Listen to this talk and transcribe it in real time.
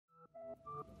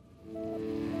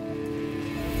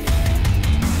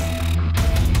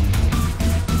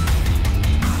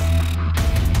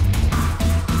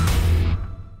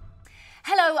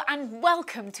Hello and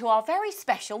welcome to our very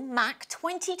special MACH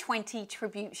 2020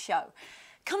 tribute show.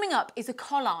 Coming up is a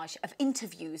collage of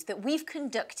interviews that we've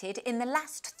conducted in the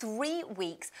last 3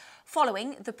 weeks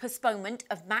following the postponement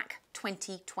of MACH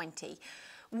 2020.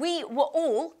 We were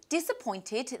all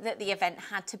disappointed that the event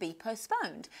had to be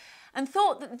postponed and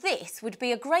thought that this would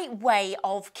be a great way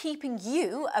of keeping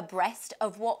you abreast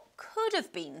of what could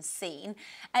have been seen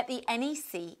at the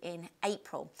NEC in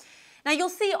April. Now you'll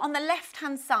see on the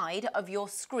left-hand side of your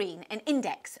screen an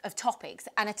index of topics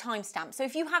and a timestamp. So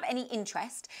if you have any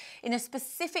interest in a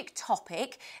specific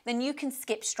topic, then you can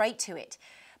skip straight to it.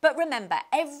 But remember,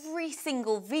 every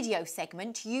single video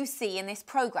segment you see in this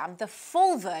programme, the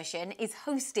full version is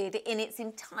hosted in its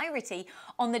entirety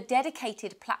on the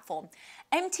dedicated platform,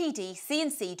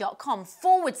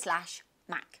 mtdcnc.com/MACH.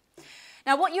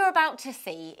 Now, what you're about to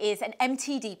see is an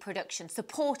MTD production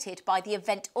supported by the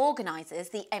event organisers,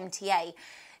 the MTA.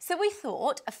 So we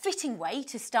thought a fitting way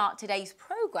to start today's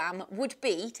programme would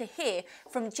be to hear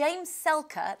from James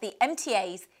Selker, the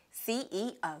MTA's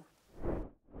CEO.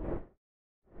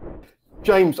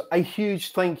 James, a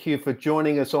huge thank you for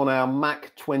joining us on our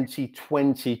MACH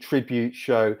 2020 tribute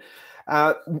show.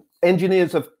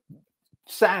 Engineers have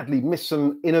sadly missed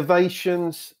some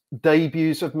innovations,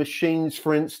 debuts of machines,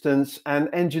 for instance,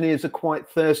 and engineers are quite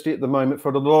thirsty at the moment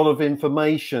for a lot of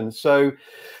information. So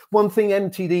one thing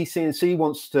MTD CNC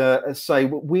wants to say,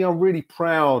 we are really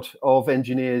proud of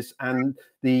engineers and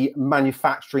the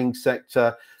manufacturing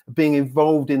sector being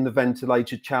involved in the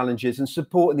ventilator challenges and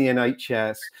supporting the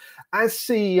NHS. As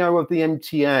CEO of the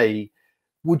MTA,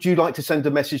 would you like to send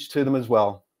a message to them as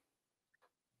well?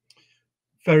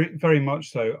 Very, very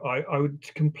much so. I would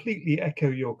completely echo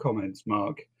your comments,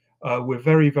 Mark. We're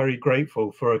very, very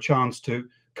grateful for a chance to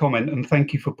comment, and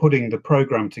thank you for putting the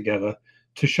programme together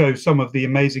to show some of the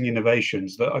amazing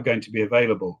innovations that are going to be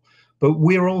available. But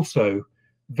we're also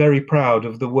very proud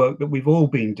of the work that we've all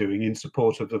been doing in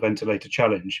support of the Ventilator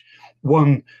Challenge.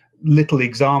 One little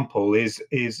example is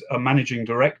a managing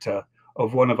director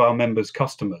of one of our members'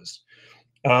 customers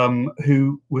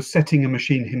who was setting a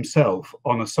machine himself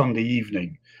on a Sunday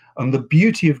evening. And the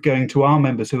beauty of going to our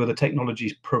members, who are the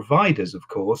technology providers, of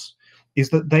course, is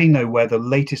that they know where the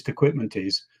latest equipment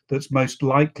is that's most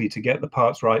likely to get the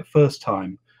parts right first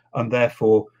time, and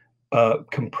therefore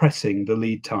compressing the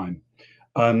lead time.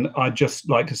 And I'd just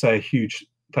like to say a huge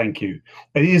thank you.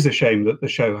 It is a shame that the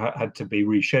show had to be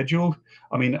rescheduled.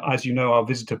 I mean, as you know, our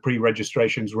visitor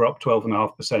pre-registrations were up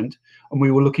 12.5%, and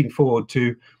we were looking forward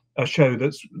to a show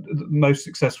that's most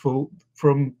successful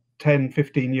from 10,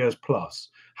 15 years plus.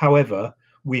 However,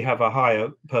 we have a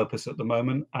higher purpose at the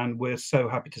moment, and we're so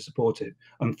happy to support it.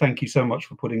 And thank you so much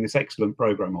for putting this excellent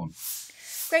programme on.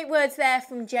 Great words there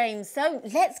from James. So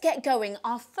let's get going.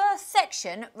 Our first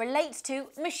section relates to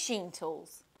machine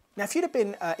tools. Now, if you'd have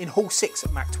been in Hall 6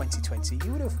 at MACH 2020,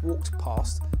 you would have walked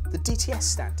past the DTS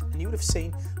stand, and you would have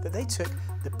seen that they took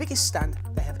the biggest stand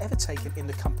they have ever taken in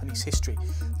the company's history.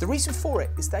 The reason for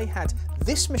it is they had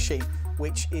this machine,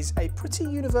 which is a pretty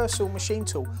universal machine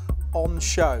tool, on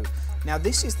show. Now,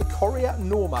 this is the Coria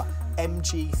Norma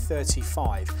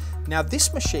MG35. Now,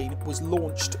 this machine was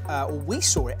launched, or we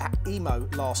saw it at EMO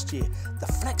last year. The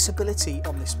flexibility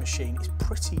on this machine is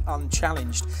pretty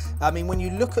unchallenged. I mean, when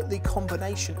you look at the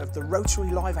combination of the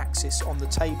rotary live axis on the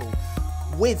table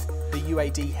with the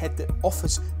UAD head that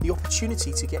offers the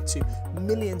opportunity to get to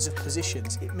millions of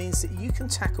positions, it means that you can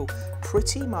tackle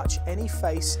pretty much any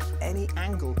face, any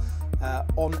angle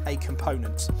on a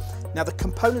component. Now, the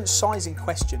component size in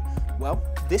question, well,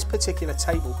 this particular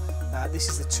table, this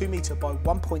is the 2 metre by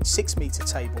 1.6 metre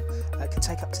table, can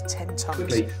take up to 10 tonnes.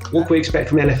 Quickly, what can we expect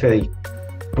from LFE,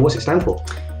 and what's it stand for?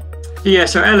 Yeah,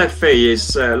 so LFE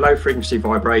is low frequency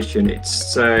vibration.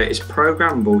 It's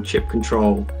programmable chip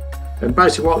control. And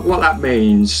basically what that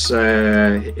means,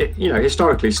 you know,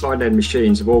 historically slide end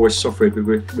machines have always suffered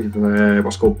with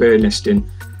what's called bare nesting,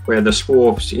 where the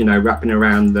swarfs, you know, wrapping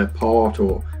around the part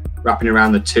or wrapping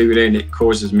around the tooling, it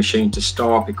causes the machine to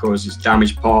stop, it causes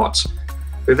damaged parts.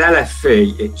 With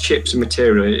LFE, it chips the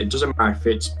material. It doesn't matter if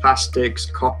it's plastics,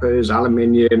 coppers,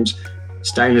 aluminiums,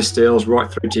 stainless steels,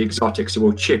 right through to exotics. It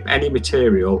will chip any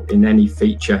material in any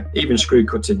feature, even screw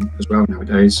cutting as well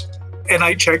nowadays.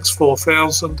 NHX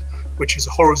 4000, which is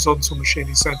a horizontal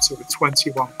machining sensor with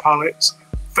 21 pallets,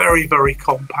 very, very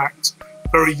compact,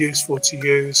 very useful to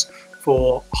use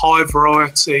for high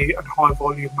variety and high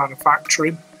volume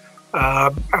manufacturing,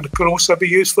 and it can also be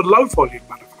used for low volume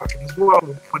manufacturing as well, from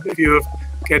the point of view of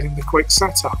getting the quick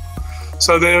setup.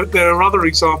 So there are other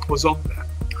examples on there.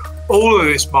 All of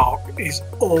this, Mark, is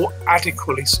all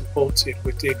adequately supported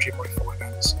with DMG Money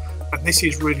Finance. And this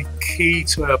is really key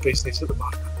to our business at the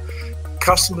moment.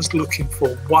 Customers looking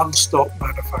for one-stop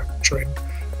manufacturing,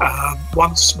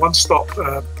 one-stop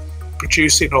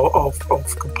producing of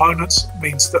components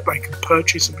means that they can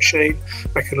purchase a machine,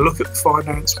 they can look at the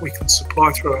finance, we can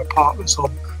supply through our partners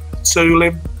on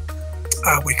tooling,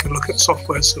 we can look at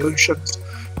software solutions.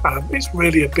 It's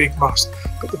really a big must,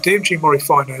 but the DMG Mori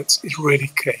Finance is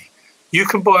really key. You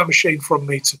can buy a machine from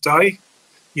me today,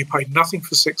 you pay nothing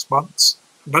for 6 months,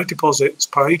 no deposits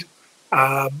paid,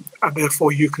 and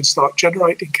therefore you can start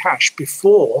generating cash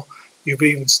before you've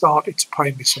even started to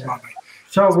pay me some money.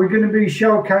 So we're going to be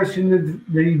showcasing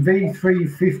the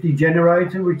V350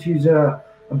 generator, which is a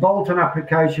bolt-on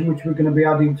application which we're going to be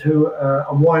adding to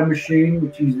a wire machine,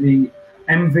 which is the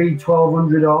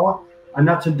MV1200R, and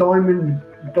that's a diamond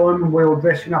wheel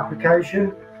dressing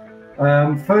application.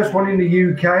 First one in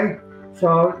the UK.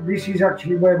 So this is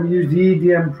actually where we use the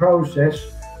EDM process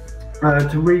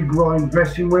to regrind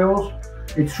dressing wheels.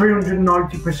 It's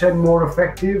 390% more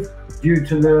effective due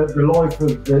to the life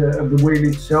of the wheel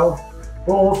itself.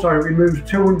 But also it removes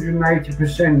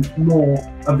 280% more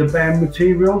of the bare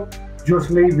material,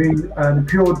 just leaving the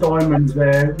pure diamonds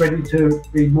there ready to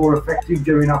be more effective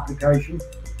during application.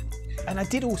 And I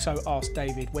did also ask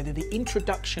David whether the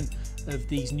introduction of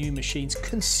these new machines,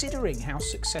 considering how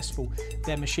successful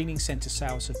their machining centre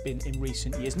sales have been in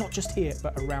recent years, not just here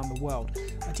but around the world,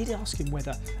 I did ask him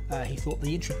whether he thought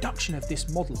the introduction of this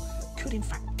model could in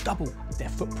fact double their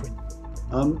footprint.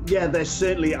 Yeah, there's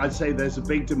certainly, I'd say there's a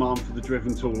big demand for the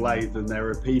driven tool lathe, and there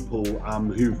are people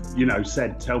who've, you know,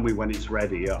 said, tell me when it's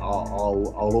ready,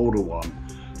 I'll order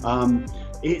one.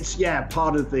 It's, yeah,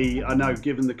 part of the, I know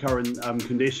given the current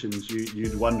conditions,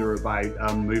 you'd wonder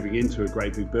about moving into a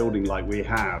great big building like we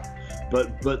have,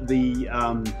 but the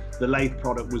lathe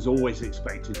product was always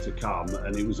expected to come,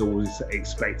 and it was always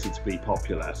expected to be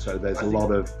popular. So there's a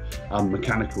lot of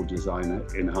mechanical design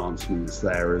enhancements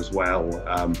there as well.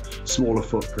 Smaller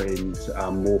footprint,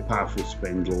 more powerful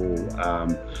spindle,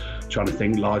 trying to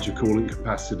think larger coolant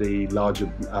capacity, larger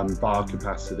bar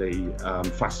capacity,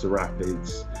 faster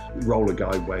rapids, roller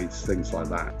guide weights, things like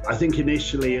that. I think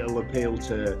initially it'll appeal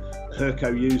to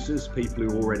Herco users, people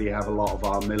who already have a lot of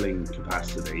our milling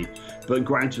capacity, but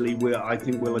gradually I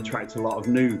think we'll attract a lot of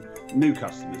new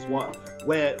customers.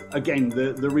 Where again,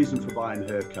 the reason for buying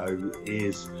Herco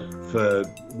is for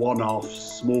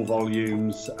one-offs, small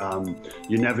volumes.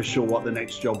 You're never sure what the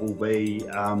next job will be,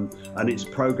 and it's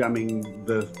programming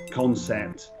the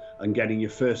concept and getting your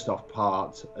first off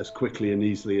part as quickly and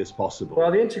easily as possible.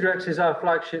 Well, the Integrex is our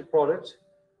flagship product.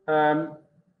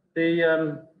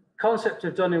 The concept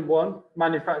of done-in-one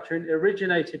manufacturing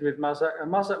originated with MAZAK,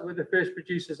 and MAZAK were the first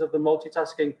producers of the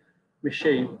multitasking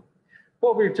machine.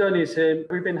 What we've done is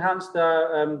we've enhanced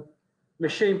our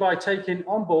machine by taking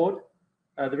on board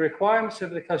the requirements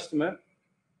of the customer,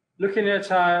 looking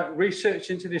at our research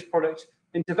into this product,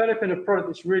 and developing a product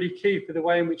that's really key for the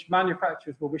way in which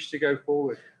manufacturers will wish to go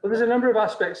forward. But there's a number of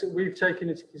aspects that we've taken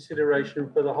into consideration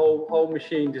for the whole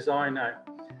machine design now.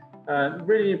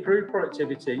 Really improve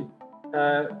productivity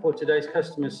for today's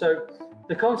customers. So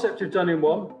the concept of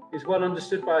done-in-one is well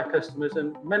understood by our customers,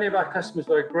 and many of our customers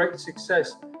are a great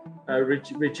success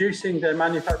reducing their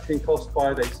manufacturing costs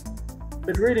by this.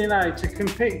 But really now, to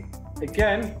compete,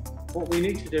 again, what we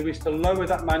need to do is to lower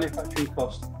that manufacturing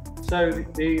cost. So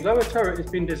the lower turret has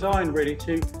been designed really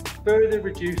to further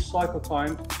reduce cycle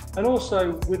time, and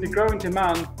also with the growing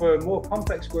demand for more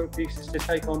complex workpieces to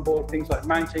take on board things like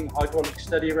mounting, hydraulic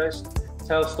steady rest,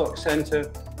 tailstock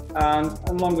centre,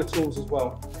 and longer tools as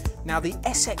well. Now the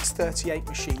SX38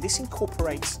 machine, this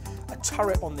incorporates a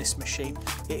turret on this machine.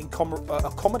 It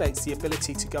accommodates the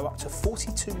ability to go up to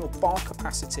 42mm bar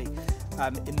capacity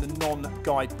in the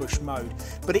non-guide bush mode.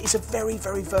 But it is a very,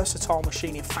 very versatile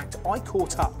machine. In fact, I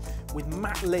caught up with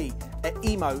Matt Lee at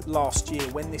EMO last year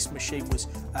when this machine was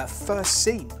first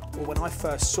seen, or when I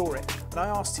first saw it, and I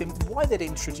asked him why they'd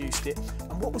introduced it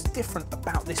and what was different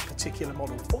about this particular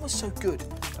model. What was so good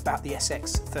about the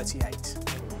SX38?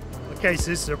 Okay,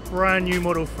 so this is a brand new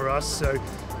model for us, so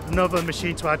another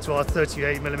machine to add to our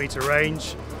 38mm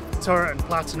range. Turret and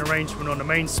platen arrangement on the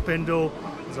main spindle.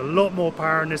 There's a lot more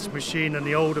power in this machine than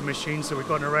the older machines that we've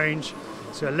got in the range.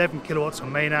 So 11 kilowatts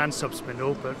on main and sub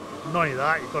spindle, but not only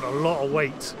that, you've got a lot of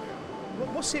weight.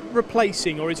 What's it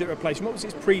replacing, or is it replacing? What was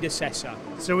its predecessor?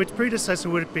 So its predecessor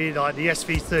would be like the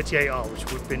SV38R,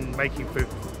 which we've been making for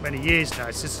many years now.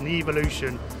 It's just an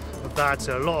evolution of that.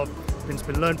 So a lot of things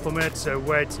been learned from it. So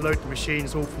where to load the machine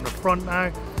is all from the front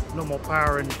now. A lot more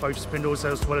power in both spindles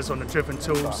as well as on the driven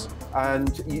tools. and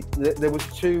there was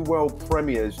 2 world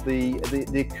premieres, the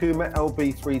Akuma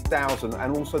LB3000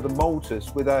 and also the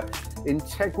Maltus with a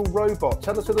integral robot.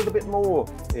 Tell us a little bit more,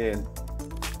 Ian.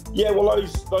 Yeah, well,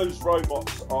 those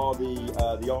robots are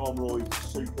the Armroyd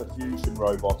Super Fusion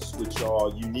robots, which are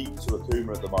unique to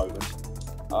Akuma at the moment.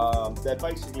 They're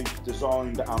basically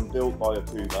designed and built by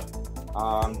Akuma,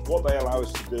 and what they allow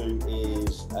us to do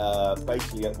is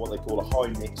basically what they call a high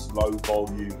mix, low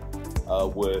volume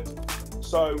work.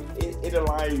 So it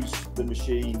allows the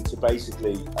machine to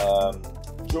basically,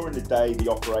 during the day, the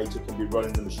operator can be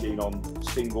running the machine on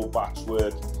single batch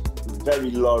work,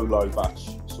 very low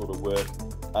batch sort of work.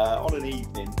 On an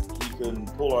evening, he can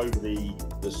pull over the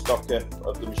stocker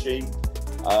of the machine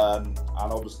and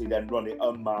obviously then run it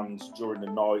unmanned during the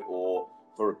night or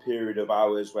for a period of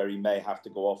hours where he may have to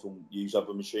go off and use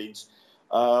other machines.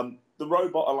 The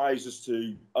robot allows us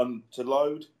to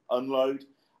load, unload.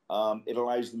 It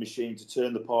allows the machine to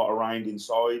turn the part around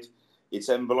inside its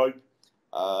envelope.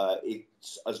 It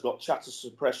has got chatter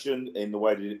suppression in the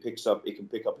way that it can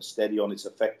pick up a steady on its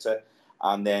effector,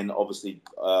 and then obviously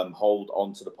hold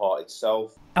onto the part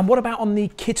itself. And what about on the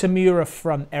Kitamura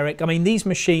front, Eric? I mean, these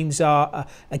machines are,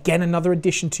 again, another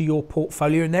addition to your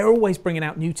portfolio, and they're always bringing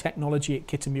out new technology at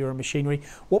Kitamura Machinery.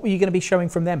 What were you going to be showing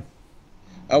from them?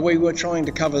 We were trying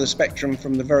to cover the spectrum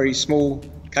from the very small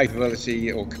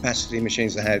capability or capacity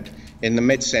machines they had in the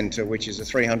mid-centre, which is a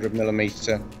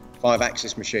 300mm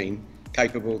 5-axis machine,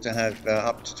 capable to have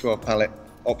up to 12 pallet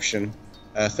option,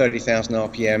 30,000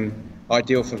 RPM,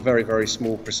 ideal for very, very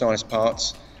small, precise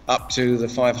parts, up to the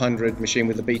 500 machine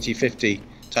with the BT50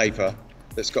 taper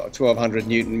that's got a 1200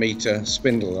 Newton meter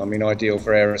spindle. I mean, ideal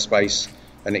for aerospace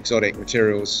and exotic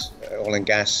materials, oil and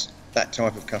gas, that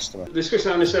type of customer. The Swiss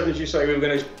Nano 7, as you say, we were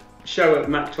going to show at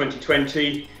MACH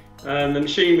 2020. The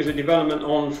machine was a development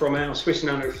on from our Swiss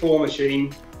Nano 4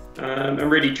 machine, and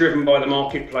really driven by the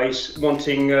marketplace,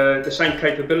 wanting the same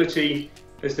capability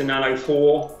as the Nano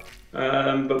 4,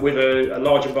 but with a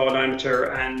larger bar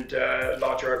diameter and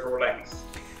larger overall length.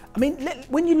 I mean,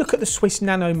 when you look at the Swiss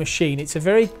Nano machine, it's a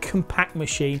very compact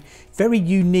machine, very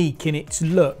unique in its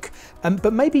look.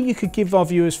 But maybe you could give our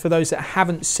viewers, for those that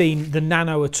haven't seen the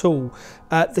Nano at all,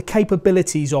 the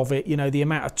capabilities of it, you know, the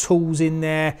amount of tools in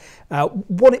there,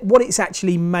 what it's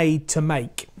actually made to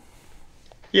make.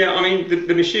 Yeah, I mean,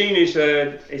 the machine has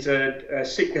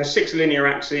 6 linear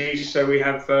axes, so we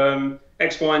have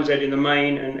X, Y, and Z in the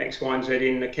main and X, Y, and Z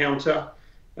in the counter.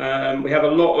 We have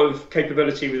a lot of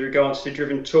capability with regards to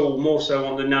driven tool, more so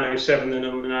on the Nano 7 than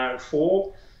on the Nano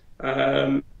 4.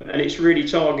 And it's really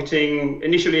targeting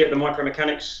initially at the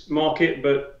micromechanics market,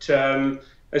 but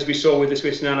as we saw with the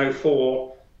Swiss Nano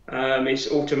 4,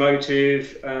 it's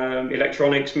automotive,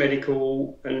 electronics,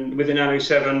 medical, and with the Nano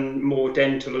 7, more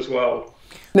dental as well.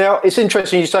 Now, it's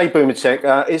interesting you say Boomatech.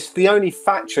 It's the only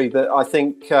factory that I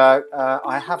think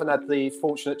I haven't had the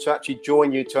fortunate to actually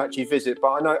join you to actually visit,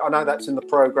 but I know that's in the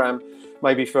programme,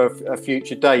 maybe for a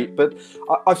future date. But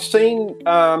I've seen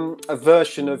a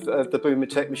version of the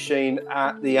Boomatech machine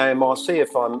at the AMRC,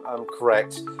 if I'm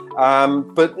correct.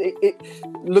 But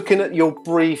looking at your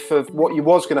brief of what you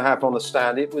was going to have on the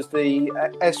stand, it was the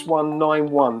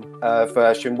S191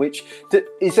 version, which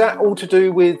is that all to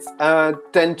do with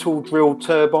dental drill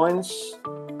turbines?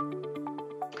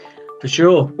 For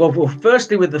sure. Well,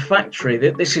 firstly with the factory,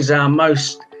 this is our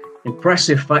most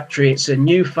impressive factory. It's a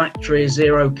new factory,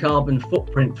 zero carbon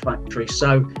footprint factory.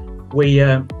 So we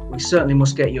certainly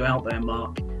must get you out there,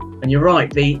 Mark. And you're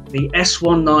right, the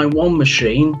S191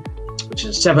 machine, which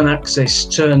is a 7-axis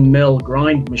turn mill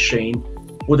grind machine,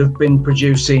 would have been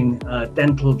producing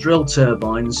dental drill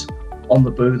turbines on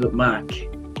the booth at MACH.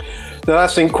 Now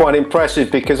that's quite impressive,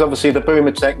 because obviously the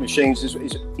Boomatech machines is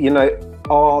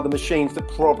are the machines that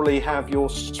probably have your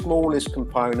smallest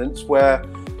components, where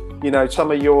some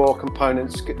of your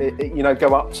components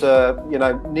go up to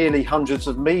nearly hundreds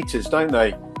of meters, don't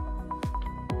they?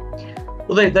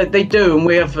 Well, they do, and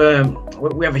we have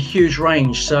a huge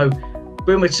range. So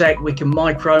Boomatech, we can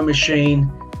micro machine,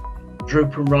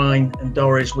 Drupa and Rhine and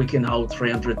Doris, we can hold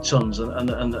 300 tons, and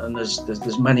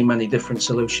there's many different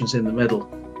solutions in the middle.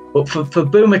 But for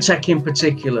Boomatech in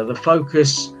particular, the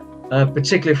focus,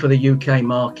 particularly for the UK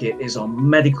market, is on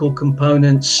medical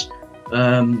components,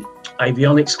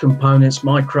 avionics components,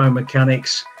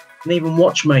 micromechanics, and even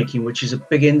watchmaking, which is a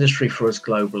big industry for us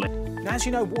globally. Now, as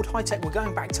you know, Ward High Tech, we're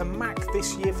going back to MACH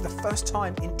this year for the first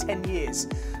time in 10 years,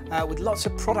 with lots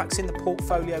of products in the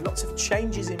portfolio, lots of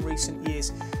changes in recent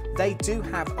years. They do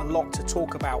have a lot to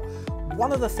talk about.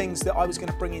 one of the things that I was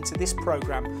going to bring into this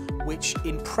programme, which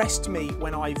impressed me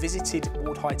when I visited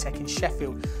Ward High Tech in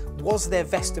Sheffield, was their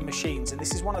Vesta machines, and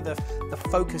this is one of the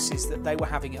focuses that they were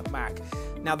having at MACH.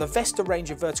 Now, the Vesta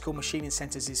range of vertical machining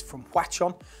centres is from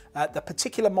Huachon. The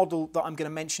particular model that I'm going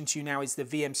to mention to you now is the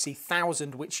VMC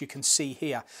 1000, which you can see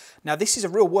here. Now, this is a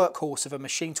real workhorse of a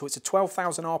machine tool. It's a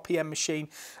 12,000 RPM machine.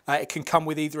 It can come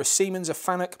with either a Siemens, a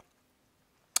Fanuc,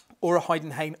 or a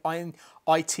Heidenhain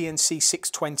ITNC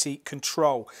 620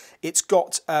 control. It's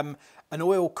got an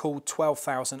oil-cooled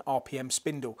 12,000 RPM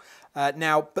spindle.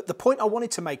 Now, but the point I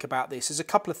wanted to make about this is a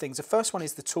couple of things. The first one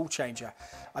is the tool changer.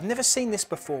 I've never seen this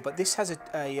before, but this has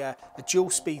a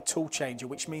dual-speed tool changer,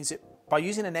 which means that by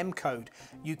using an M code,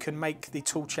 you can make the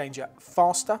tool changer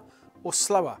faster or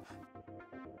slower.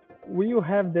 We will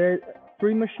have there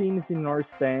 3 machines in our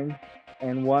stand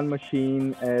and 1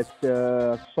 machine at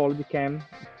SolidCam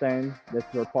stand,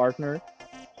 that's our partner.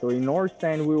 So in our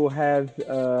stand, we will have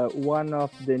one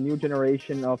of the new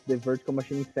generation of the vertical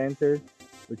machining centers,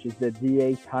 which is the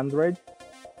D800.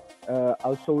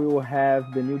 Also, we will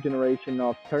have the new generation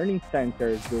of turning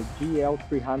centers, the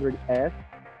GL300S.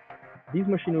 This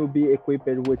machine will be equipped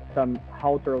with some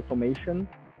halter automation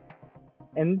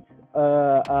and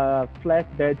a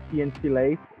flatbed CNC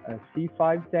lathe, a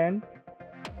C510.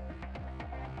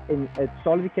 At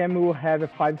SolidCam, we will have a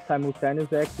 5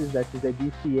 simultaneous axis, that is a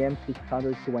DCM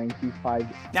 625.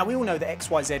 Now, we all know that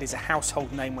XYZ is a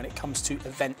household name when it comes to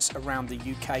events around the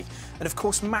UK, and of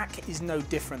course MACH is no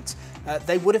different.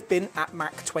 They would have been at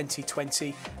MACH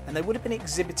 2020, and they would have been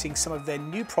exhibiting some of their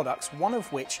new products, one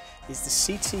of which is the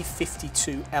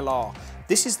CT52LR.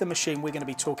 This is the machine we're going to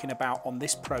be talking about on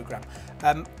this programme.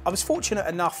 I was fortunate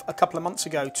enough a couple of months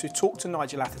ago to talk to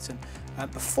Nigel Atherton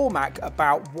before MACH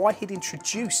about why he'd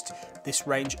introduced this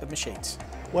range of machines.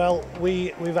 Well,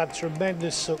 we've had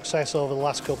tremendous success over the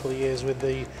last couple of years with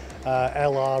the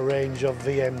LR range of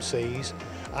VMCs,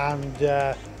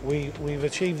 and we've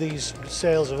achieved these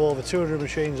sales of over 200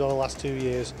 machines over the last 2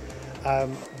 years.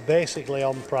 Basically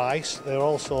on price. They're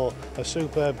also a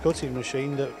superb cutting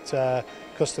machine that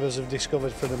customers have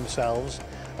discovered for themselves,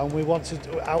 and we wanted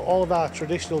all of our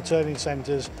traditional turning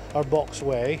centres are box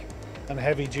way and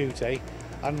heavy duty,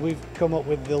 and we've come up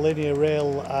with the linear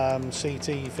rail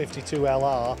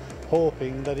CT52LR,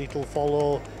 hoping that it'll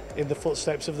follow in the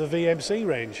footsteps of the VMC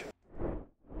range.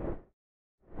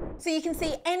 So you can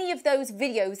see any of those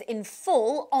videos in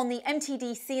full on the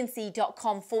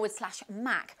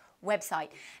mtdcnc.com/MACH website.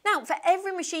 Now, for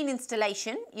every machine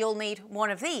installation, you'll need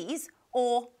one of these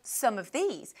or some of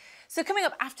these. So coming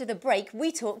up after the break,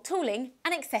 we talk tooling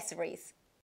and accessories.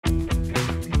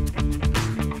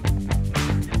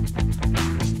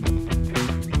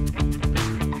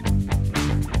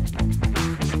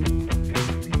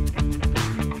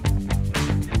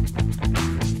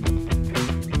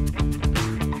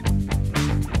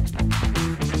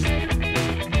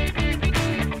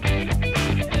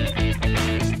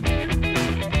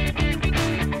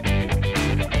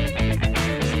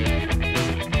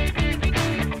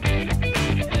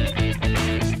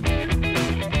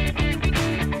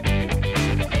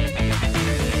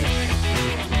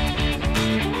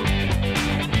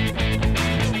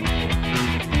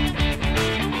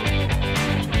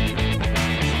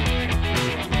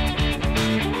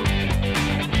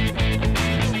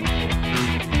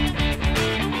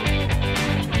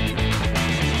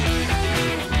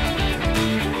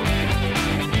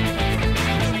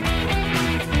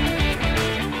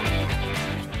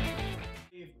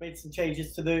 Some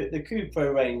changes to the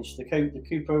Cupro range, the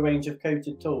Cupro range of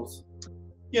coated tools.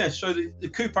 Yeah, so the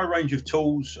Cupro range of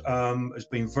tools has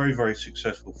been very, very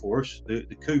successful for us. The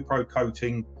Cupro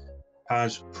coating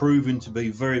has proven to be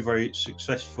very, very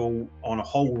successful on a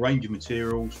whole range of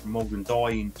materials, from mould and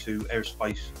die to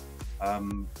aerospace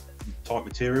type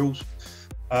materials,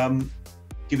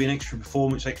 giving extra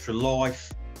performance, extra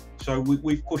life. So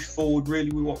we've pushed forward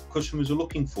really with what customers are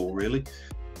looking for, really.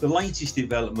 The latest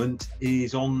development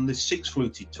is on the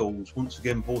 6-fluted tools, once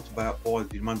again brought about by the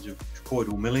demands of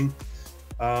trochoidal milling.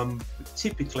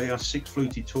 Typically our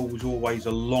 6-fluted tool was always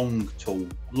a long tool,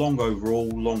 long overall,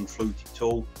 long fluted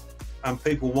tool, and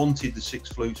people wanted the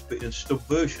 6 flutes but in a stub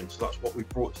version, so that's what we've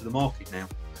brought to the market now.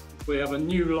 We have a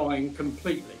new line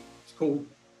completely. It's called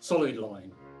Solid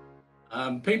Line.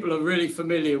 People are really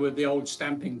familiar with the old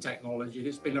stamping technology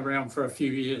that's been around for a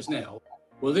few years now.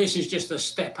 Well, this is just a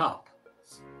step up.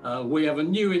 We have a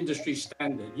new industry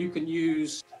standard.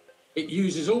 It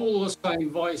uses all the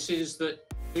same vices that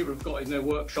people have got in their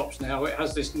workshops now. It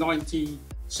has this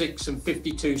 96 and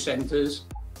 52 centres,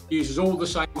 uses all the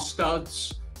same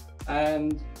studs,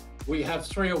 and we have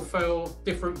 3 or 4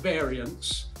 different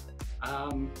variants.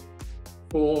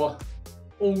 for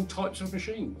all types of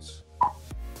machines.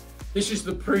 This is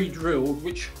the pre-drilled,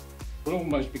 which will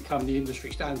almost become the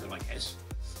industry standard, I guess.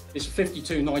 It's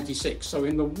 5296, so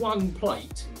in the one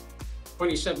plate,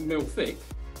 27mm thick,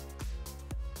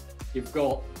 you've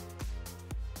got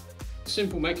a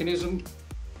simple mechanism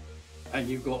and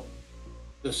you've got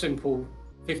the simple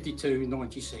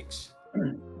 5296.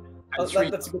 That's a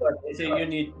good idea. So you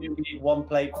need one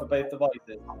plate for both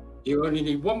devices? You only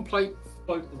need one plate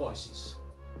for both devices.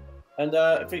 And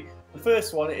the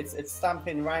first one, it's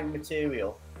stamping round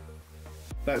material.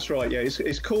 That's right, yeah.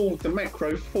 It's called the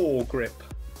Macro 4 grip.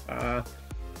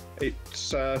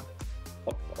 It's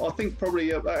I think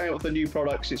probably out of the new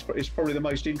products, it's probably the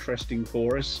most interesting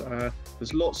for us.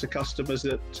 There's lots of customers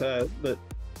that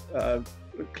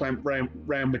clamp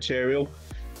round material,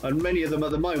 and many of them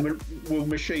at the moment will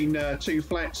machine 2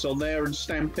 flats on there and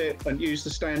stamp it and use the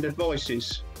standard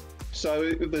vices.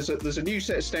 So there's a new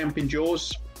set of stamping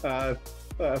jaws for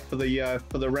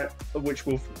the rep, which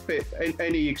will fit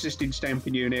any existing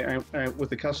stamping unit out with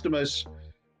the customers.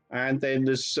 And then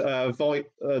there's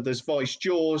vice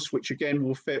jaws, which again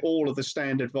will fit all of the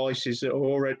standard vices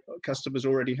that customers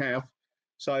already have.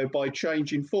 So by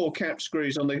changing 4 cap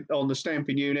screws on the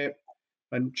stamping unit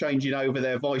and changing over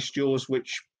their vice jaws,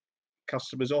 which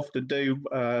customers often do,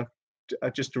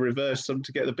 just to reverse them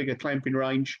to get the bigger clamping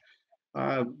range,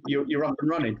 you're up and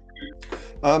running.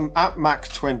 At MACH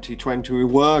 2020, we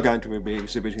were going to be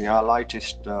exhibiting our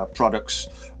latest products,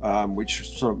 which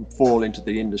sort of fall into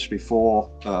the industry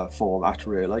 4 format,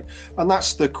 really. And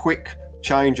that's the quick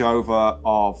changeover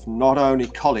of not only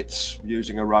collets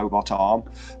using a robot arm,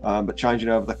 but changing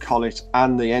over the collet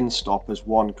and the end stop as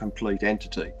one complete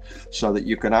entity, so that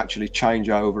you can actually change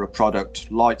over a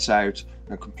product lights out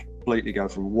and completely go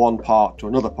from one part to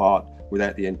another part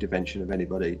without the intervention of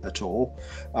anybody at all.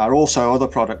 Our also other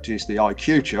product is the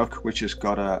IQ Chuck, which has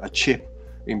got a chip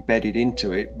embedded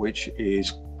into it, which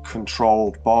is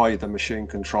controlled by the machine,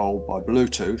 controlled by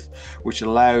Bluetooth, which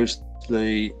allows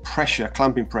the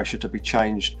clamping pressure to be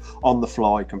changed on the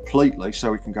fly completely,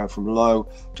 so we can go from low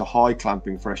to high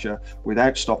clamping pressure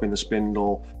without stopping the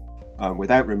spindle,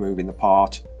 without removing the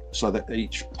part, so that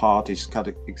each part is got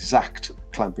exact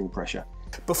clamping pressure.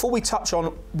 Before we touch on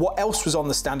what else was on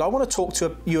the stand, I want to talk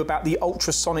to you about the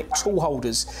ultrasonic tool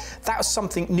holders. That was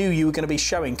something new you were going to be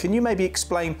showing. Can you maybe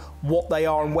explain what they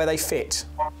are and where they fit?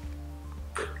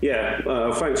 Yeah,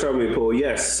 thanks for having me, Paul.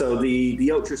 Yes, so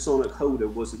the ultrasonic holder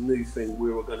was a new thing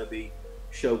we were going to be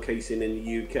showcasing in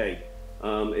the UK.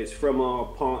 It's from our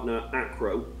partner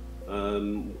Acro,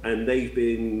 and they've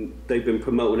been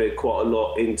promoting it quite a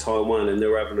lot in Taiwan, and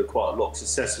they're having quite a lot of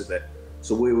success with it.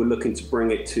 So we were looking to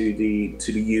bring it to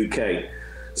the UK.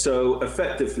 So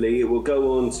effectively, it will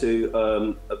go on to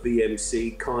a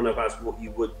VMC, kind of as what you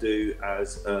would do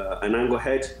as an angle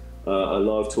head, a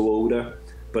live tool holder,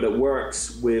 but it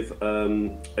works with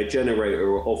a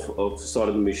generator off the side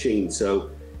of the machine.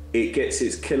 So it gets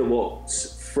its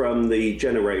kilowatts from the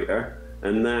generator,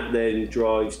 and that then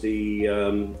drives the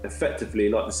effectively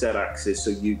like the Z axis,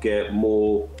 so you get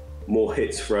more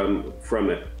hits from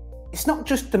it. It's not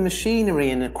just the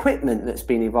machinery and equipment that's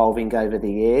been evolving over the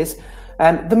years.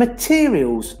 The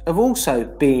materials have also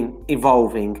been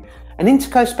evolving, and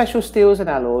Interco Special Steels and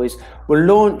Alloys were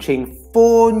launching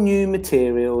 4 new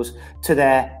materials to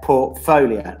their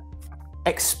portfolio,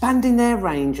 expanding their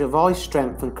range of high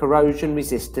strength and corrosion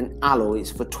resistant alloys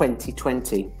for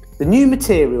 2020. The new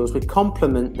materials would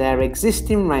complement their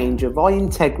existing range of high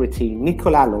integrity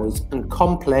nickel alloys and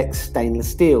complex stainless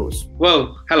steels.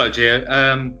 Well, hello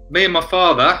Gio. Me and my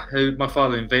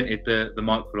father invented the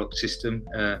microlock system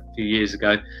a few years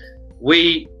ago.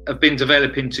 We have been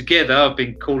developing together. I've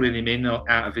been calling him in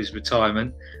out of his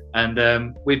retirement,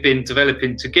 and we've been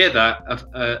developing together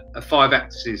a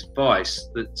 5-axis vice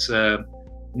that's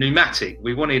pneumatic.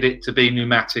 We wanted it to be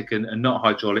pneumatic and not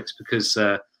hydraulics, because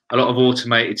a lot of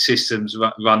automated systems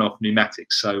run off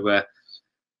pneumatics. So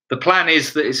the plan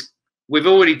is that we've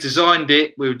already designed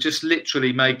it. We were just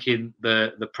literally making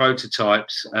the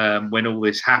prototypes when all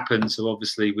this happened. So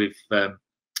obviously we've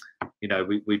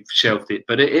shelved it,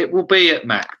 but it will be at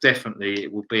MACH. Definitely,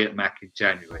 it will be at MACH in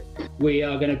January. We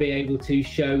are going to be able to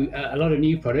show a lot of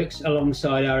new products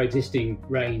alongside our existing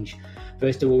range.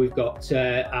 First of all, we've got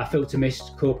our filter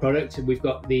mist core product. We've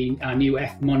got our new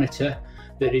F monitor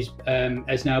that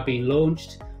has now been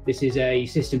launched. This is a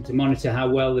system to monitor how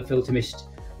well the filter mist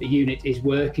unit is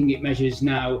working. It measures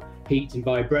now heat and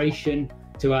vibration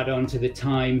to add on to the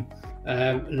time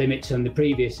limits on the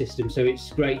previous system. So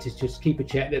it's great to just keep a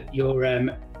check that your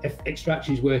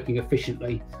extraction is working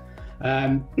efficiently.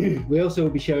 We also will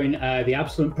be showing the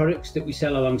Absolent products that we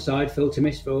sell alongside Filter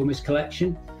Mist for all mist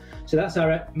collection. So that's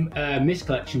our mist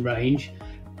collection range.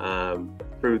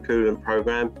 Through coolant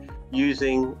program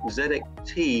using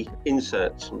ZXT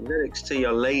inserts. ZXT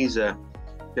are laser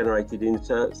generated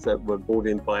inserts that were brought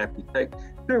in by Technik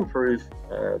to improve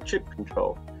chip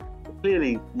control.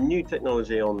 Clearly, new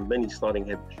technology on many sliding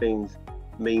head machines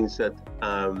means that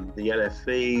the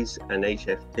LFVs and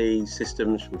HFT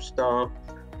systems from Star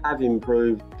have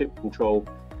improved chip control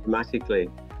dramatically.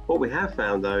 What we have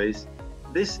found though is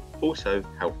this also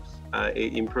helps.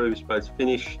 It improves both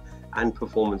finish and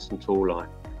performance and tool life.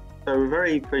 So we're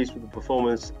very pleased with the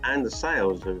performance, and the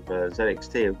sales of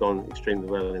ZXT have gone extremely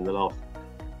well in the last,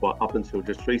 well, up until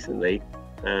just recently,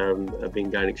 have been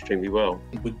going extremely well.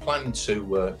 We plan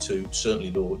to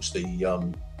certainly launch the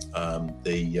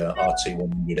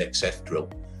RT100XF drill,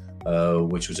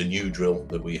 which was a new drill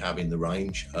that we have in the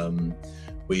range.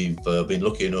 We've been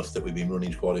lucky enough that we've been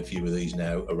running quite a few of these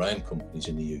now around companies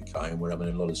in the UK, and we're having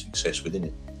a lot of success within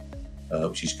it,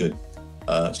 which is good.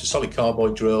 It's a solid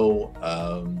carbide drill.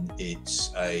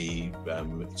 It's a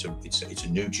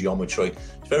new geometry.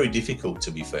 It's very difficult,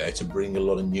 to be fair, to bring a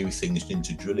lot of new things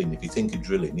into drilling. If you think of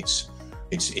drilling, it's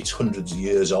hundreds of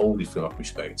years old, if you like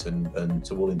respect, and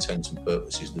to all intents and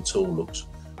purposes, the tool looks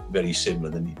very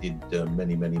similar than it did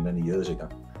many years ago.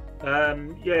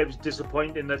 Yeah, it was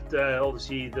disappointing that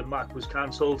obviously the MACH was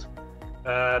cancelled.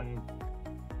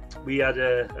 We had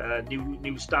a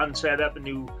new stand set up, a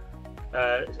new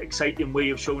exciting way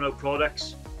of showing our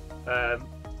products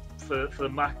for the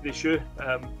MACH this year.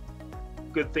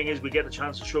 Good thing is we get a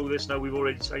chance to show this now. We've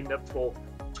already signed up for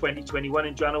 2021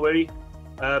 in January,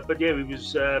 but yeah, we were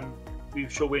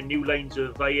showing new lines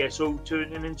of ISO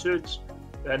turning inserts,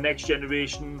 next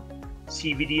generation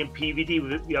CVD and PVD.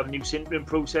 We have a new sintering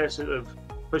process that have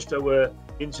pushed our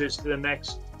inserts to the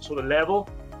next sort of level.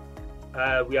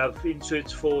 We have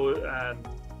inserts for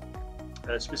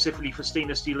specifically for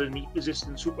stainless steel and heat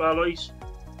resistant superalloys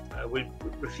with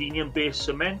ruthenium based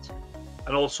cement,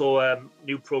 and also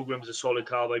new programs of solid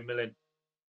carbide milling.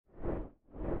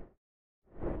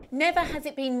 Never has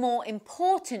it been more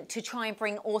important to try and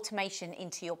bring automation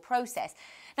into your process.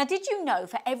 Now, did you know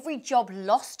for every job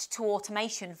lost to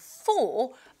automation,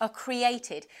 4 are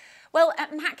created? Well,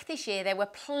 at MACH this year, there were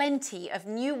plenty of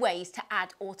new ways to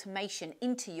add automation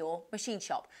into your machine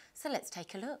shop. So let's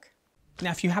take a look.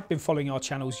 Now, if you have been following our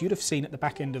channels, you'd have seen at the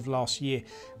back end of last year,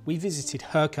 we visited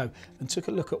Herco and took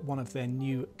a look at one of their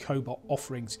new cobot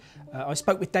offerings. I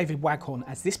spoke with David Waghorn,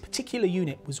 as this particular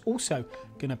unit was also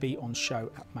going to be on show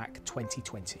at MACH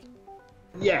 2020.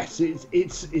 Yes,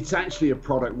 it's actually a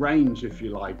product range, if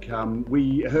you like.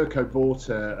 Herco bought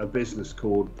a business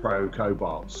called Pro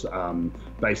Cobots,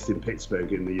 based in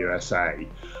Pittsburgh in the USA,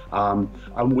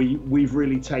 and we've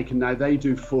really taken, now they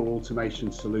do full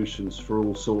automation solutions for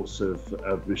all sorts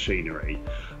of machinery,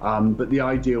 but the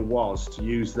idea was to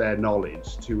use their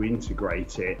knowledge to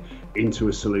integrate it into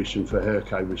a solution for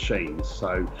Herco machines.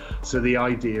 So the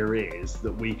idea is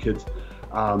that we could,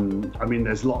 I mean,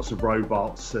 there's lots of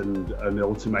robots and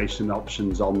automation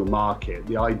options on the market.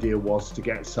 The idea was to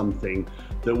get something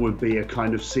that would be a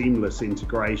kind of seamless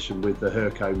integration with the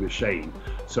Herco machine.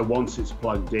 So once it's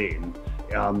plugged in,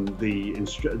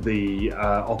 the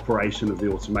operation of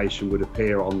the automation would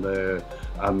appear on the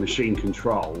machine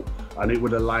control, and it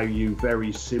would allow you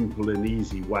very simple and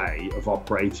easy way of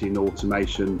operating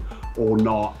automation or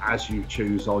not, as you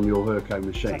choose on your Herco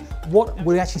machine. What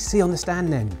will we actually see on the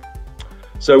stand then?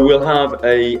 So we'll have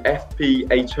a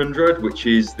FP800, which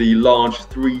is the large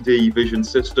 3D vision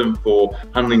system for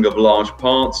handling of large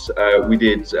parts. We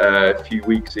did a few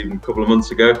weeks, even a couple of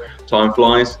months ago, time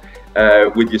flies,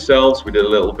 with yourselves. We did a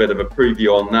little bit of a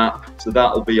preview on that. So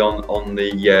that'll be on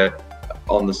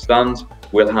the stand.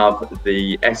 We'll have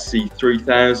the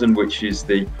SC3000, which is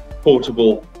the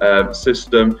portable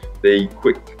system, the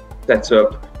quick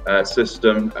setup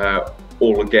system,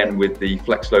 all again with the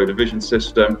flex loader vision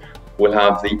system. We'll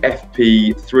have the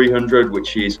FP300,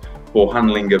 which is for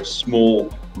handling of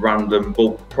small random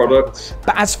bulk products.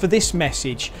 But as for this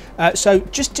message, so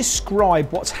just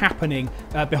describe what's happening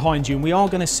behind you, and we are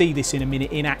going to see this in a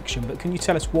minute in action, but can you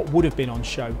tell us what would have been on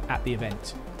show at the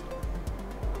event?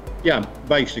 Yeah,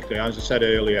 basically, as I said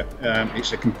earlier,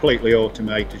 it's a completely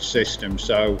automated system.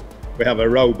 So we have a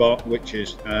robot which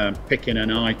is picking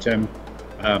an item,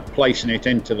 placing it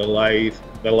into the lathe.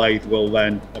 The lathe will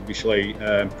then obviously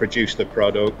produce the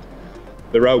product.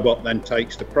 The robot then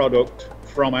takes the product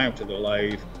from out of the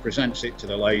lathe, presents it to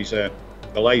the laser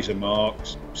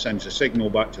marks, sends a signal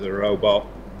back to the robot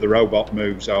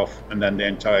moves off, and then the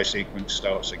entire sequence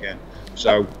starts again.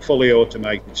 So fully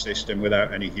automated system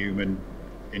without any human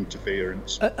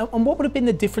interference. And what would have been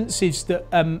the differences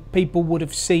that people would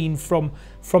have seen from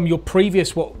your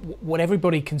previous, what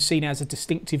everybody can see now as a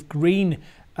distinctive green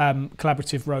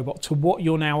collaborative robot, to what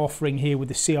you're now offering here with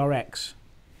the CRX?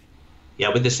 Yeah,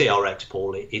 with the CRX,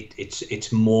 Paul,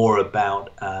 it's more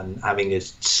about having a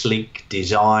sleek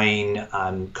design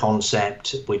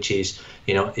concept, which is,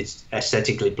 you know, it's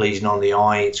aesthetically pleasing on the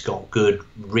eye. It's got good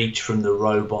reach from the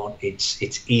robot.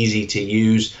 It's easy to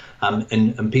use,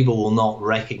 and people will not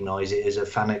recognise it as a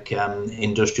FANUC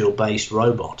industrial-based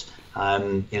robot.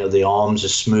 You know, the arms are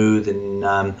smooth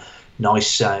and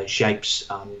nice shapes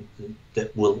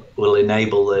that will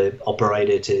enable the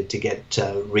operator to get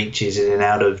reaches in and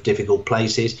out of difficult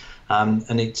places,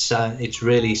 and it's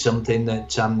really something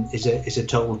that is a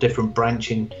total different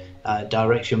branching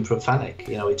direction for FANUC.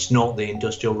 You know, it's not the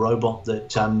industrial robot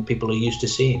that people are used to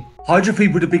seeing.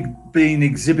 Hydrofeed would have been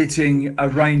exhibiting a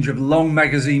range of long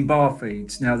magazine bar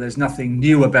feeds. Now, there's nothing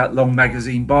new about long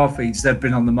magazine bar feeds. They've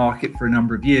been on the market for a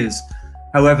number of years.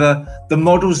 However, the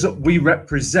models that we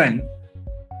represent,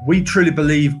 we truly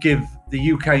believe give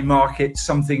the UK market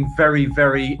something very,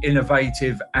 very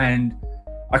innovative and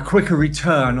a quicker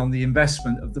return on the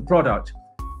investment of the product.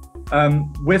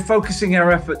 We're focusing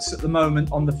our efforts at the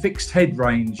moment on the fixed head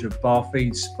range of bar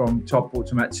feeds from Top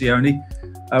Automazioni,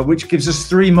 which gives us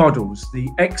 3 models: the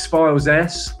X-Files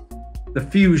S, the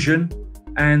Fusion,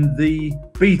 and the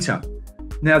Beta.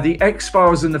 Now, the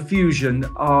X-Files and the Fusion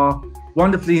are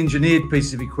wonderfully engineered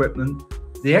pieces of equipment.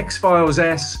 The X-Files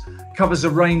S covers a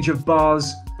range of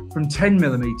bars from 10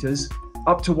 millimeters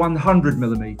up to 100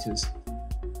 millimeters,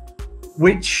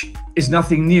 which is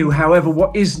nothing new. However,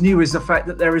 what is new is the fact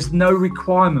that there is no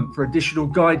requirement for additional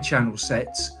guide channel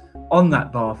sets on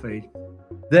that bar feed.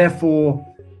 Therefore,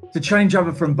 to change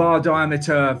over from bar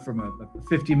diameter from a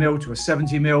 50 mil to a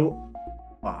 70 mil,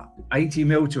 80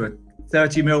 mil to a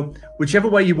 30 mil, whichever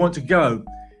way you want to go,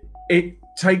 it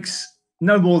takes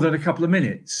no more than a couple of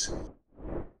minutes.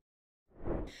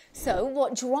 So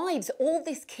what drives all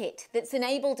this kit that's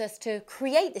enabled us to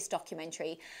create this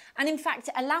documentary, and in fact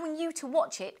allowing you to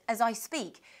watch it as I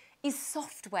speak, is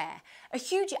software. A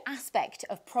huge aspect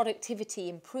of productivity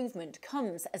improvement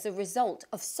comes as a result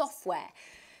of software.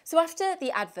 So after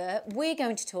the advert, we're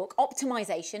going to talk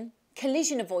optimization,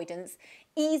 collision avoidance,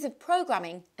 ease of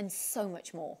programming, and so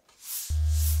much more.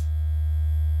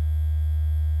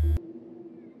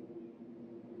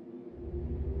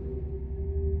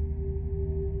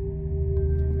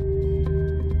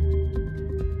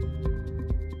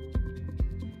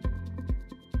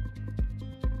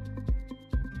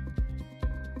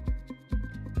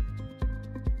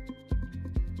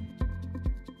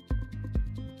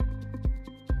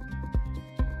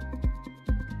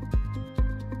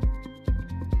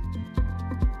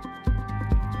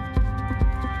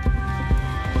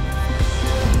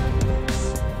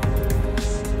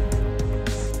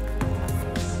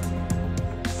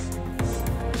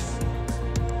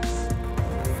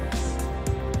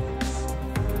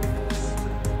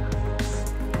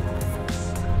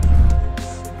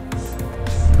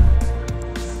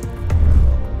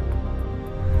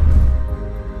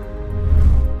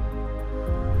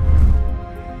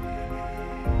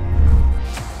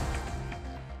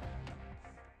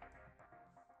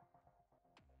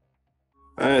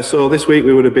 So this week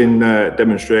we would have been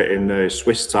demonstrating the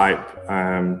Swiss type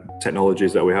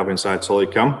technologies that we have inside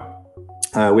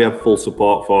SolidCam. We have full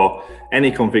support for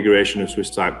any configuration of Swiss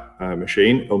type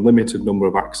machine, unlimited number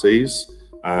of axes,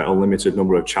 unlimited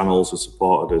number of channels are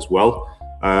supported as well.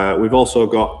 We've also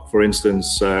got, for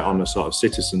instance, on the sort of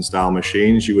citizen style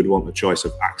machines, you would want the choice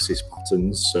of axis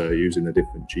patterns using the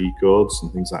different G codes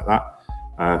and things like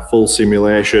that. Full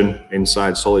simulation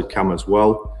inside SolidCam as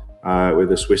well. With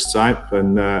the Swiss type,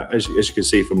 and as you can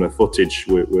see from the footage,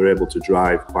 we're able to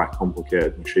drive quite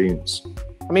complicated machines.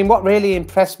 I mean, what really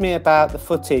impressed me about the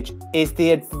footage is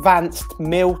the advanced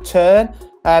mill turn.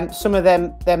 Some of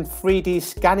them 3D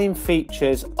scanning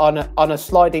features on a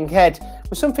sliding head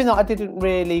was something that I didn't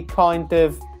really kind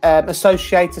of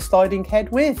associate a sliding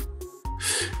head with.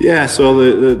 Yeah,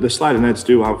 so the sliding heads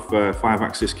do have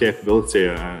 5-axis capability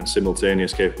and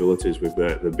simultaneous capabilities with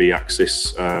the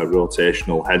B-axis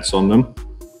rotational heads on them.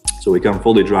 So we can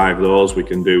fully drive those, we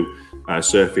can do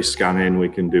surface scanning, we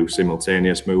can do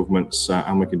simultaneous movements,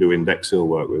 and we can do index seal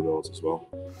work with those as well.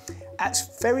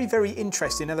 That's very, very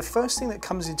interesting. Now, the first thing that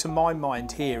comes into my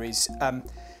mind here is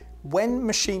when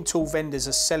machine tool vendors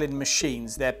are selling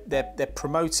machines, they're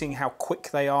promoting how quick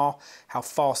they are, how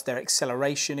fast their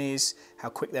acceleration is, how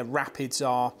quick their rapids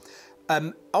are.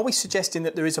 Are we suggesting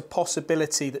that there is a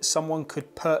possibility that someone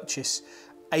could purchase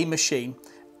a machine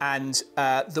and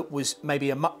that was maybe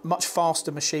a much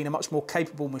faster machine, a much more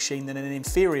capable machine than an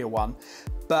inferior one,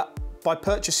 but by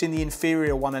purchasing the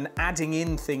inferior one and adding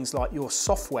in things like your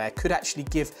software could actually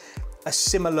give a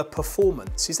similar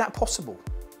performance. Is that possible?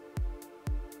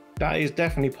 That is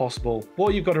definitely possible.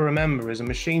 What you've got to remember is a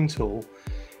machine tool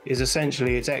is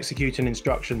essentially it's executing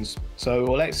instructions. So it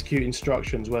will execute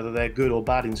instructions whether they're good or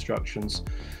bad instructions.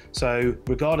 So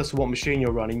regardless of what machine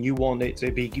you're running, you want it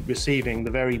to be receiving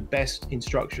the very best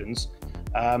instructions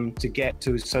to get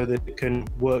to so that it can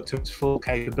work to its full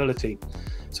capability.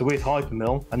 So with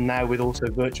Hypermill and now with also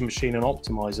Virtual Machine and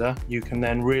Optimizer, you can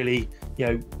then really,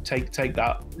 take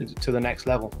that to the next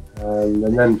level.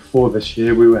 And then for this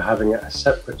year, we were having a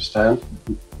separate stand.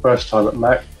 First time at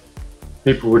MACH,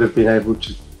 people would have been able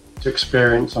to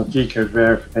experience our G-code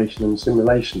verification and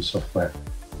simulation software,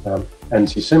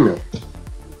 NC Simul.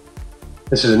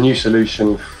 This is a new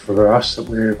solution for us that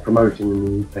we're promoting in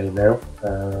the UK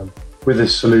now. With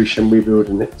this solution, we build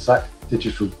an exact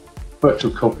digital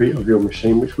virtual copy of your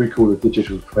machine, which we call a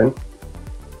digital twin,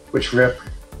 which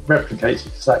replicates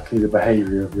exactly the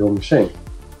behaviour of your machine.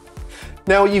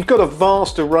 Now, you've got a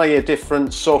vast array of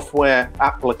different software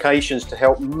applications to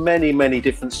help many, many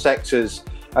different sectors,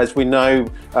 as we know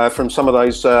from some of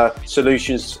those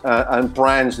solutions and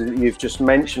brands that you've just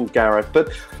mentioned, Gareth.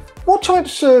 But what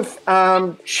types of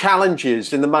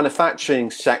challenges in the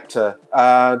manufacturing sector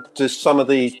do some of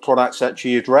these products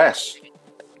actually address?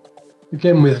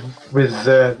 Again, with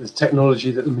the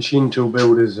technology that the machine tool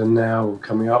builders are now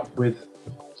coming up with,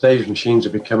 today's machines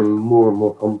are becoming more and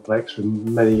more complex with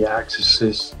many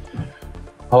axes.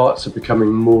 Parts are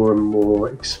becoming more and more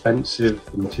expensive.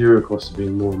 The material costs are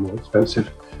being more and more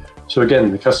expensive. So again,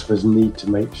 the customers need to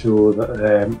make sure that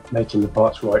they're making the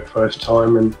parts right first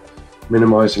time and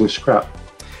minimising scrap.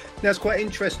 Now, it's quite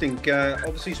interesting,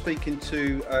 obviously speaking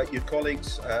to your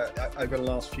colleagues over the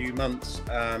last few months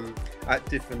at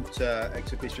different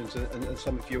exhibitions and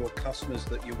some of your customers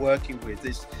that you're working with,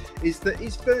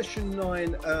 is version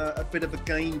 9 a bit of a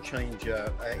game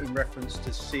changer in reference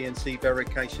to CNC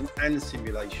verification and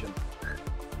simulation?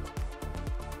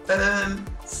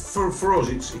 For us,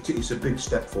 it's a big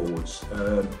step forwards.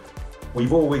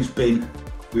 We've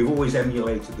always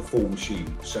emulated the full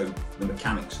machine, so the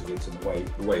mechanics of it and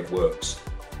the way it works.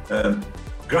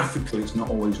 Graphically, it's not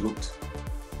always looked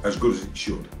as good as it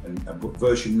should, but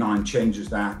version 9 changes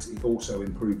that. It also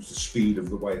improves the speed of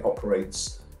the way it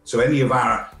operates. So any of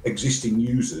our existing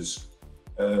users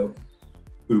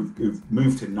who've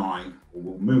moved to 9 or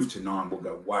will move to 9 will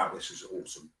go, wow, this is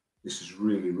awesome. This is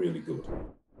really, really good.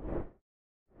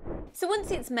 So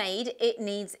once it's made, it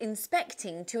needs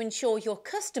inspecting to ensure your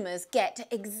customers get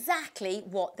exactly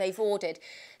what they've ordered.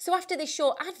 So after this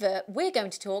short advert, we're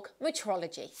going to talk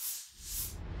metrology.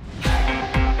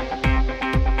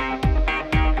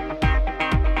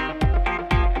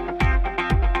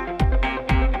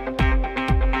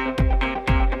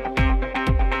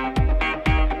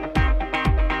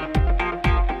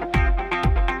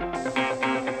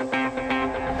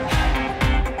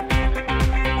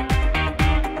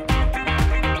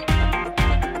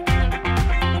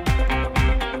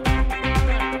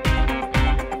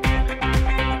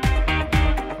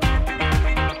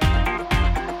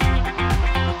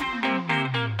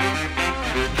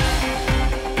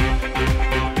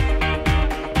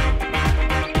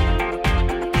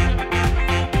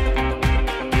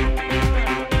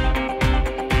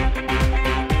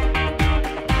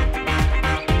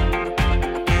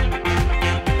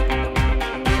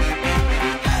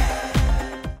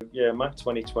 MACH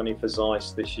 2020 for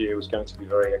Zeiss this year was going to be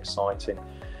very exciting.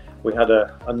 We had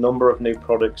a number of new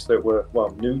products that were,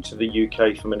 well, new to the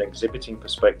UK from an exhibiting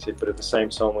perspective, but at the same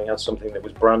time we had something that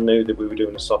was brand new that we were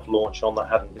doing a soft launch on that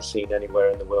hadn't been seen anywhere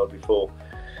in the world before.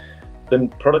 The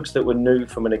products that were new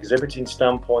from an exhibiting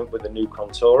standpoint were the new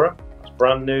Contura. It's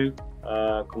brand new,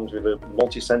 comes with a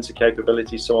multi-sensor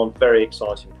capability, so on, very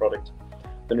exciting product.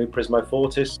 The new Prismo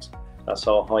Fortis, that's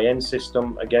our high-end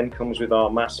system, again comes with our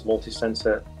mass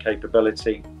multi-sensor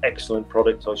capability. Excellent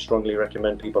product, I strongly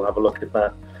recommend people have a look at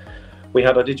that. We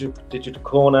had a digital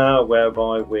corner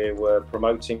whereby we were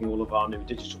promoting all of our new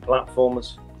digital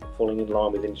platforms, falling in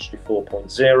line with Industry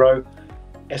 4.0.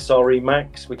 SRE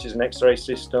Max, which is an X-ray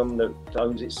system that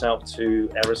owns itself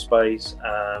to aerospace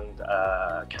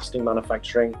and casting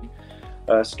manufacturing.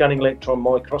 Scanning electron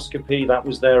microscopy, that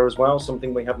was there as well,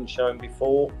 something we haven't shown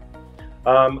before.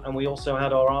 And we also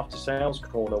had our after sales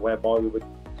corner whereby we were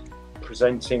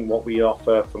presenting what we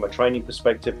offer from a training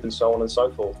perspective and so on and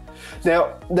so forth.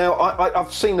 Now,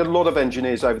 I've seen a lot of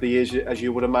engineers over the years, as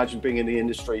you would imagine, being in the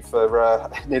industry for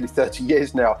nearly 30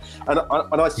 years now,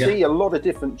 and I see a lot of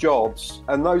different jobs,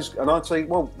 and I'd say,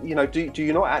 well, you know, do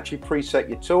you not actually preset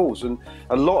your tools? And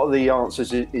a lot of the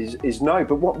answers is no.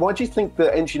 But why do you think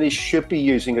that engineers should be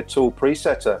using a tool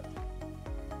presetter?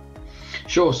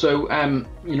 Sure. So,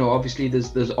 you know, obviously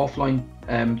there's offline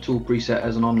tool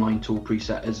presetters and online tool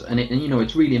presetters, and you know,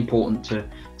 it's really important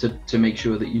to make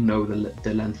sure that you know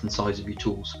the length and size of your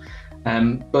tools.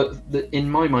 But in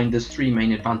my mind, there's three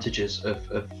main advantages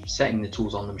of setting the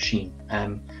tools on the machine.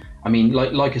 I mean,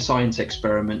 like a science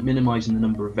experiment, minimizing the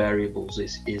number of variables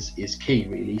is key,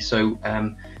 really. So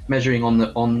measuring on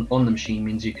the machine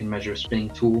means you can measure a spinning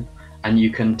tool, and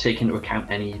you can take into account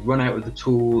any run out of the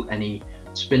tool, any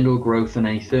spindle growth, and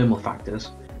any thermal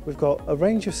factors. We've got a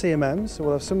range of CMMs, so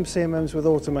we'll have some CMMs with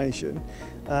automation.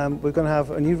 We're going to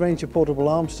have a new range of portable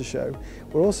arms to show.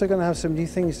 We're also going to have some new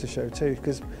things to show too,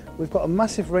 because we've got a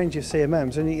massive range of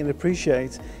CMMs, and you can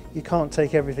appreciate you can't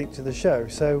take everything to the show.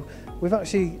 So we've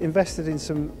actually invested in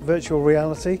some virtual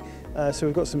reality. So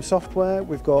we've got some software,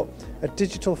 we've got a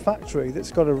digital factory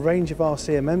that's got a range of our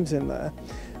CMMs in there.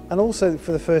 And also,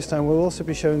 for the first time, we'll also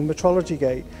be showing Metrology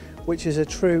Gate, which is a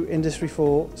true Industry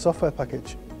 4 software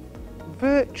package.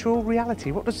 Virtual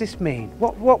reality, what does this mean?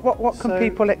 What can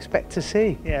people expect to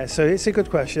see? Yeah, so it's a good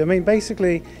question. I mean,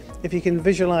 basically, if you can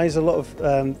visualize a lot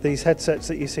of these headsets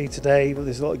that you see today,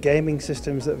 there's a lot of gaming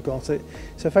systems that have got it.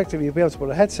 So effectively, you'll be able to put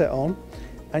a headset on,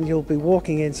 and you'll be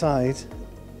walking inside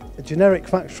a generic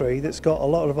factory that's got a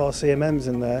lot of our CMMs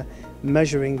in there,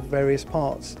 measuring various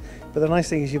parts. But the nice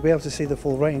thing is you'll be able to see the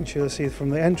full range. You'll see from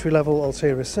the entry-level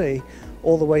Altera C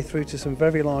all the way through to some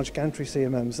very large gantry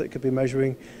CMMs that could be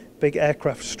measuring big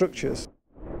aircraft structures.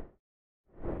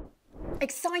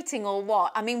 Exciting or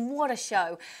what? I mean, what a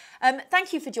show.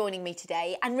 Thank you for joining me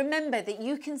today, and remember that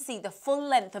you can see the full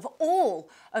length of all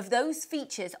of those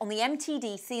features on the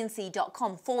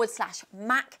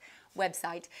mtdcnc.com/MAC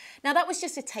website. Now, that was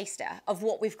just a taster of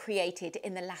what we've created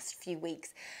in the last few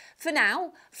weeks. For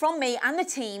now, from me and the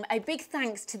team, a big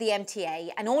thanks to the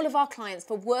MTA and all of our clients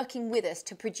for working with us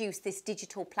to produce this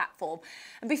digital platform.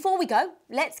 And before we go,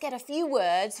 let's get a few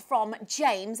words from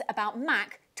James about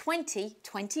MACH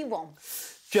 2021.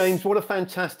 James, what a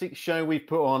fantastic show we've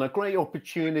put on. A great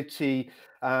opportunity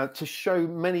to show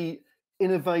many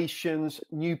innovations,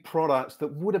 new products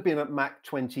that would have been at MACH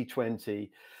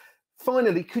 2020.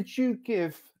 Finally, could you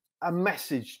give a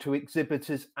message to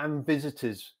exhibitors and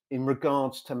visitors in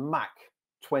regards to MACH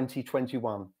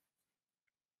 2021?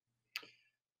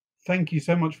 Thank you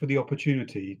so much for the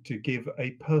opportunity to give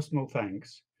a personal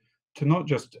thanks to not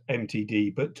just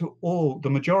MTD, but to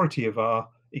the majority of our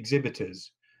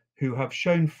exhibitors who have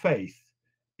shown faith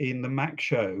in the MACH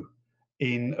show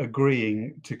in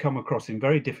agreeing to come across in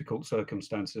very difficult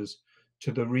circumstances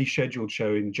to the rescheduled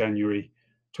show in January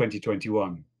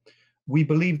 2021. We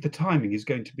believe the timing is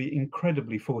going to be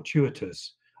incredibly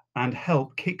fortuitous and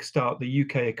help kickstart the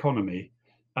UK economy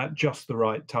at just the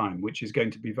right time, which is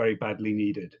going to be very badly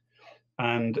needed.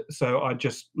 And so I'd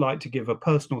just like to give a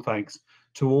personal thanks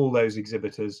to all those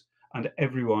exhibitors and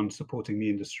everyone supporting the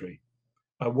industry.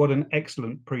 What an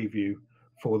excellent preview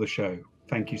for the show.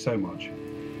 Thank you so much.